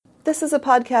This is a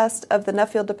podcast of the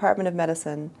Nuffield Department of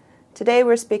Medicine. Today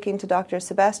we're speaking to Dr.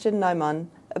 Sebastian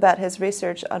Neumann about his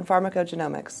research on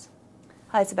pharmacogenomics.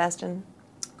 Hi, Sebastian.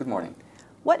 Good morning.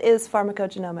 What is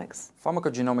pharmacogenomics?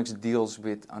 Pharmacogenomics deals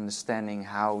with understanding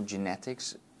how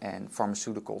genetics and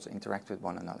pharmaceuticals interact with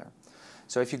one another.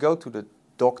 So if you go to the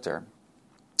doctor,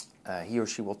 he or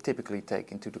she will typically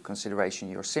take into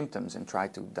consideration your symptoms and try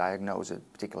to diagnose a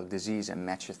particular disease and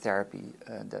match a therapy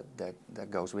that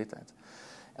goes with that.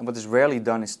 And what is rarely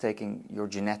done is taking your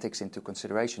genetics into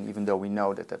consideration, even though we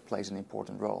know that that plays an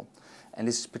important role. And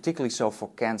this is particularly so for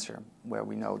cancer, where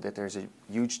we know that there's a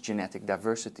huge genetic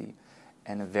diversity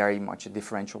and a very much a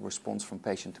differential response from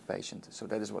patient to patient. So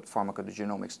that is what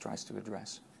pharmacogenomics tries to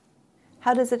address.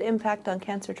 How does it impact on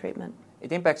cancer treatment?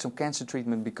 It impacts on cancer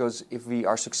treatment because if we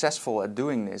are successful at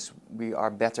doing this, we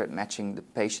are better at matching the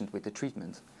patient with the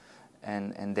treatment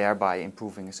and thereby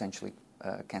improving essentially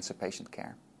cancer patient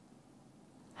care.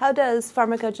 How does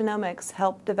pharmacogenomics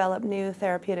help develop new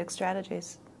therapeutic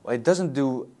strategies? Well, it doesn't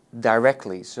do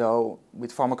directly. So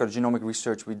with pharmacogenomic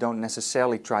research, we don't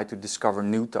necessarily try to discover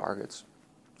new targets,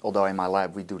 although in my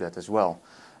lab we do that as well.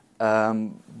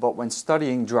 But when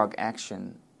studying drug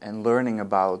action and learning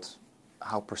about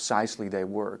how precisely they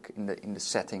work in the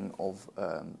setting of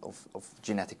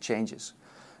genetic changes,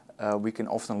 we can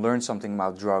often learn something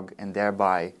about drug and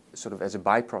thereby, sort of as a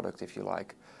byproduct, if you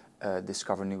like,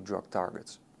 discover new drug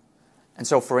targets. And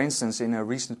so, for instance, in a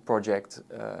recent project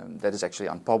that is actually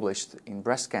unpublished in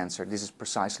breast cancer, this is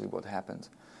precisely what happened.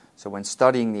 So when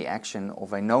studying the action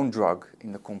of a known drug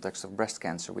in the context of breast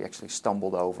cancer, we actually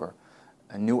stumbled over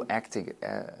a new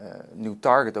new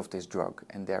target of this drug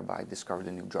and thereby discovered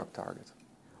a new drug target.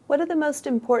 What are the most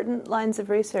important lines of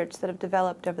research that have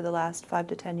developed over the last 5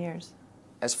 to 10 years?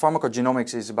 As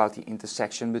pharmacogenomics is about the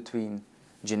intersection between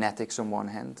genetics on one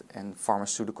hand and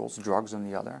pharmaceuticals, drugs on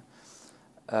the other,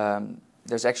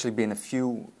 there's actually been a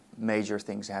few major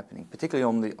things happening,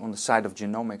 particularly on the side of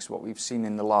genomics. What we've seen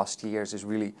in the last years is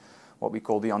really what we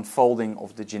call the unfolding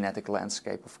of the genetic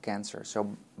landscape of cancer.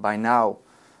 So by now,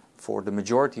 for the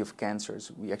majority of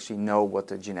cancers, we actually know what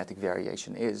the genetic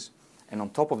variation is. And on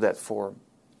top of that, for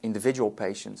individual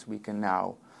patients, we can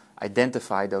now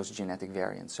identify those genetic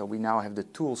variants. So we now have the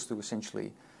tools to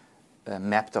essentially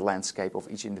map the landscape of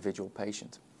each individual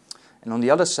patient. And on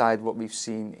the other side, what we've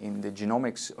seen in the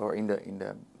genomics or in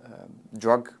the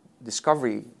drug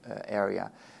discovery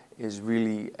area is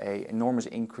really an enormous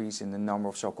increase in the number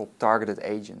of so-called targeted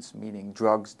agents, meaning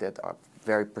drugs that are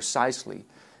very precisely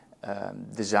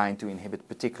designed to inhibit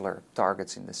particular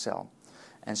targets in the cell.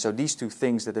 And so these two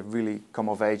things that have really come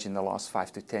of age in the last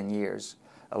 5 to 10 years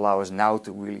allow us now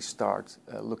to really start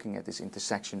looking at this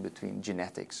intersection between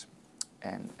genetics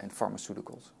and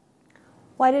pharmaceuticals.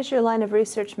 Why does your line of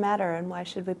research matter, and why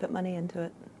should we put money into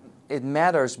it? It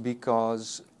matters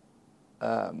because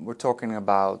we're talking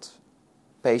about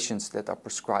patients that are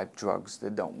prescribed drugs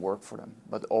that don't work for them,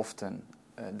 but often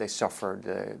they suffer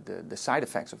the side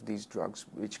effects of these drugs,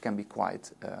 which can be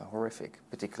quite horrific,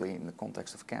 particularly in the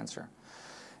context of cancer.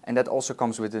 And that also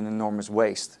comes with an enormous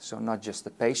waste. So not just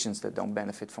the patients that don't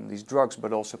benefit from these drugs,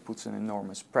 but also puts an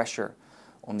enormous pressure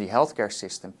on the healthcare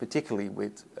system, particularly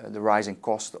with the rising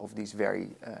cost of these very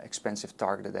expensive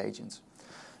targeted agents.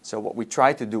 So what we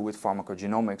try to do with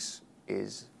pharmacogenomics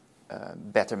is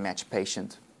better match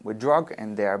patient with drug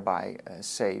and thereby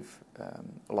save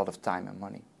a lot of time and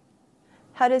money.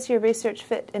 How does your research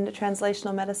fit into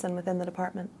translational medicine within the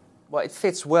department? Well, it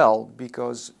fits well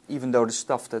because even though the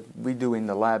stuff that we do in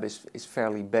the lab is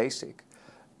fairly basic,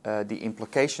 the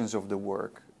implications of the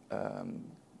work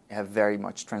have very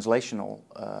much translational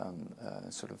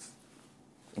sort of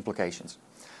implications.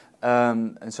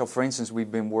 And so, for instance,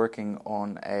 we've been working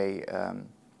on a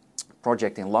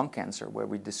project in lung cancer where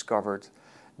we discovered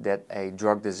that a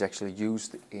drug that is actually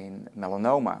used in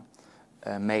melanoma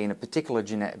may, in a particular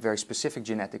very specific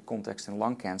genetic context in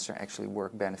lung cancer, actually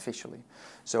work beneficially.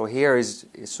 So here is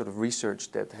sort of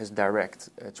research that has direct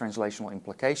translational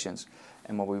implications.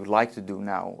 And what we would like to do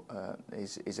now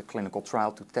is a clinical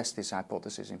trial to test this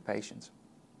hypothesis in patients.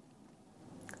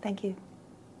 Thank you.